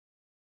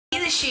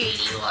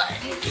shady one.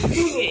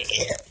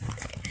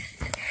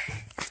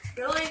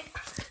 Really?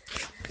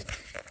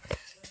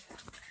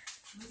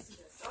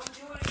 Don't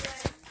do it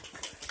again.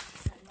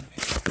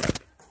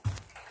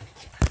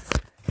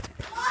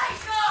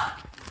 Micah!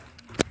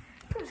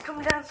 Who's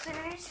coming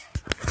downstairs?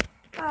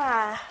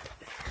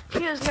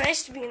 Feels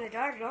nice to be in the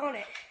dark, don't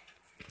it?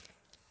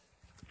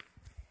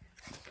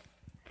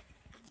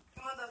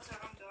 Oh, that's it.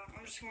 I'm done.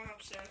 I'm just going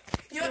upstairs.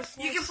 Yep,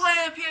 you can play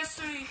on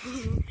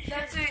PS3.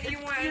 That's it. You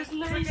win.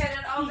 Forget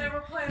it. I'll never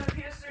play on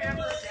PS3 ever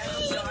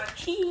again.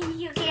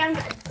 I'm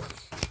done.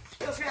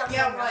 Okay, I'm done.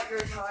 Yeah, right.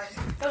 You're done.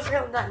 Feels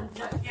real done.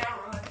 Yeah,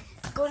 right.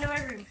 Go into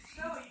my room.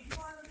 No, you can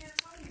play on PS3.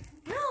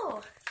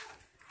 No.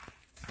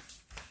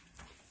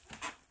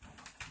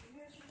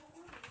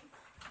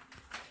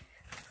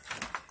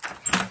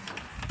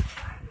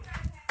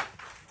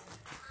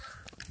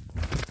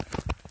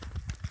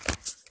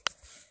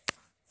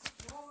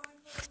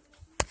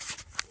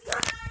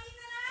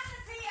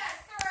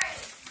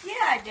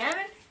 Yeah, damn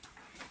it.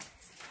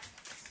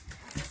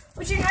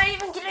 But you're not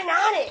even getting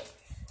on it.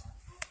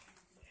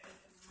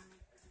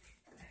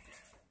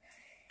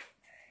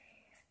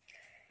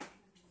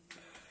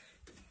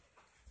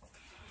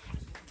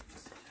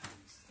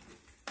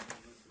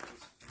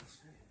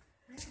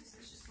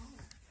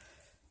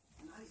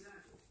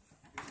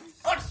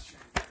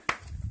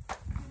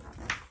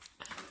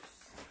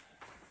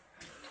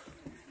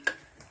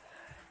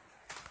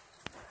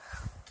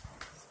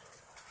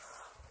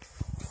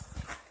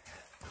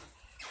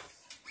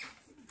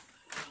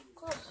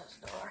 Close this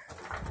door.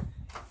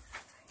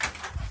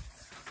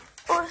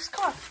 Otis,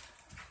 come on.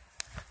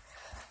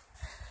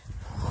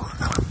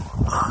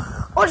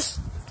 Otis,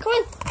 come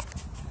in.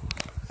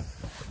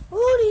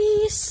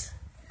 Otis.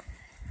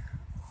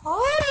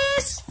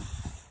 Otis.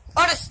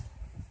 Otis.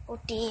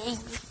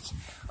 Otis.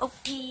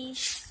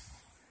 Otis.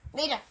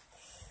 Later.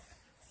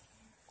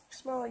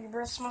 Smell, your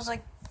breath smells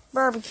like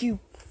barbecue.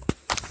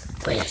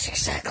 But that's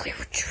exactly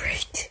what you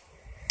ate.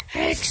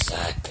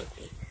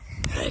 Exactly.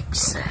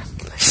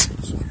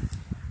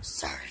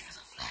 Sorry for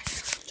the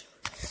flashlight.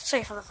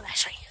 Sorry for the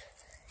flashlight.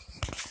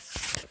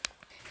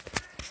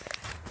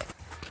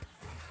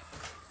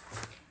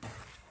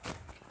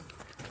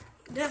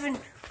 Devin.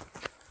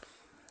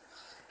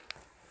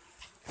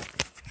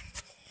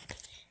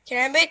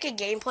 Can I make a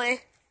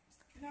gameplay?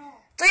 No.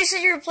 I thought you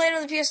said you were playing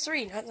on the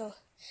PS3, not the...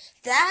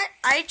 That,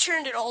 I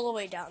turned it all the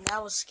way down.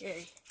 That was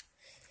scary.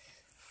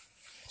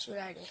 That's what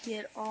I did.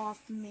 Get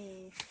off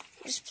me.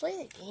 Just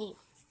play the game.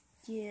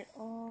 Get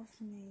off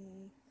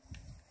me.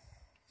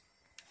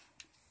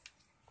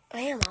 I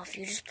am off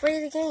you. Just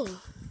play the game.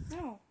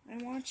 No, I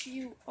want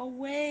you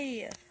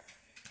away.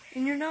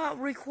 And you're not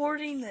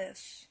recording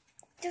this.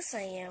 Yes,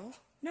 I am.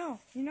 No,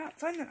 you're not.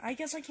 Fine then. I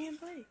guess I can't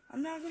play.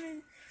 I'm not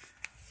gonna.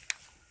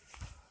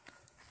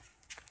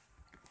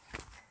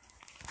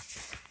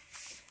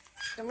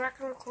 I'm not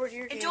gonna record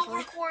your And gameplay. don't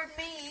record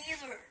me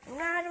either.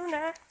 I'm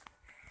not.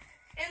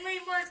 And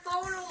leave my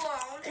phone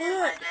alone in Yeah.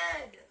 my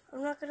bed.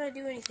 I'm not gonna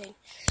do anything.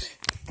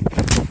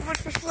 Watch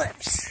for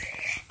flips.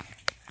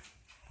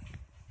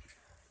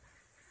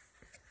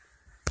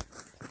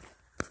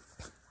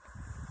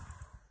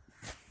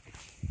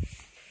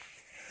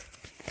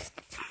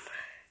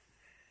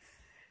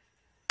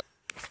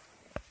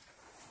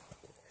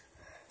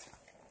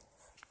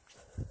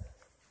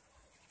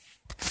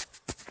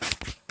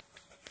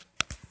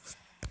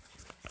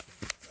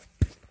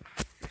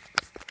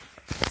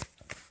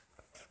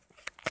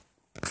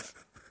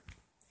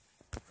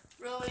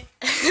 Really?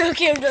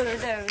 Okay, I'm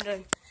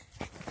done.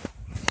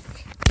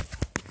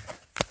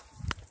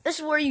 This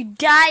is where you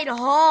died,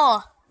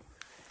 Hall.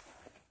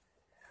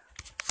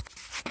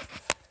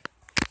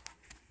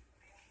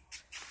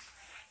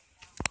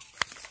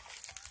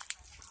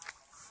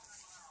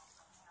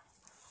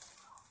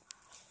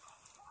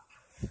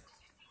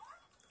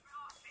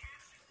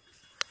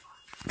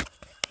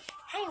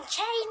 I'm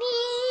Chinese.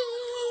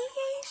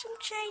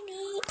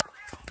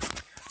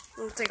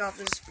 We'll take off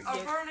this I'm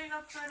spaghetti. burning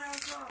upside down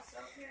sauce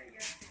out here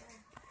again.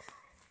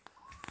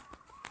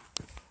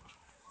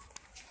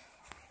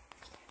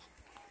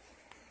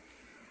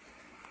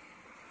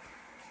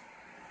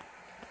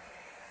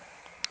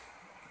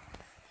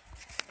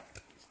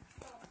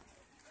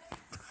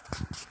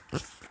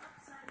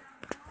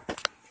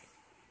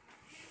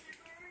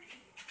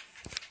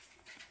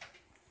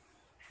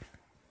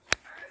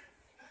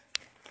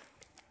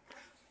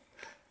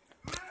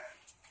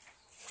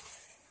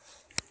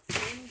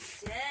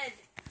 Dead.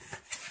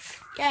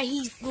 Yeah,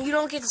 you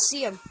don't get to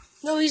see him.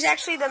 No, he's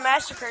actually the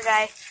massacre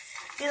guy.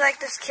 He's like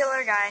this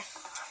killer guy.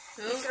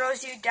 Who? He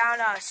throws you down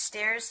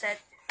stairs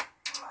that...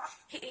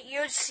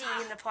 You'll see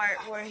in the part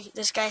where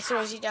this guy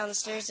throws you down the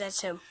stairs,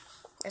 that's him.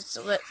 That's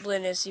what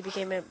Blinn is. He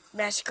became a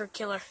massacre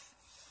killer.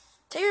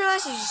 Take your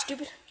glasses, you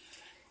stupid.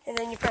 And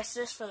then you press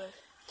this for the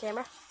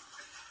camera.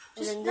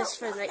 And then this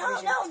for the night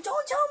vision. No,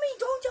 don't tell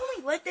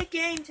me. Let the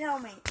game tell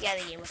me. Yeah,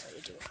 the game will tell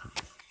you to.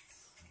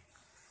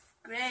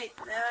 Great.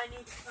 Now I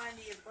need to find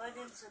the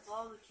abundance of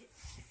all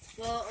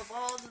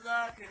the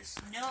lockers.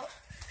 No.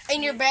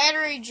 And your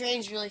battery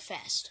drains really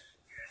fast.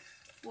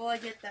 Well, I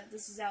get that.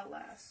 This is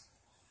Outlast.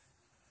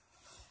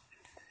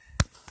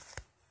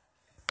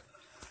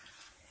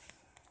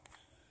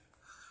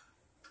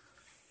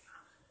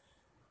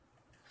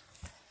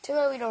 Too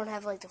bad we don't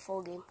have like the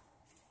full game.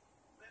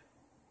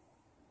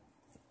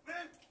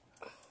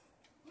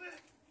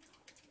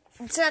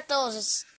 It's not those. It's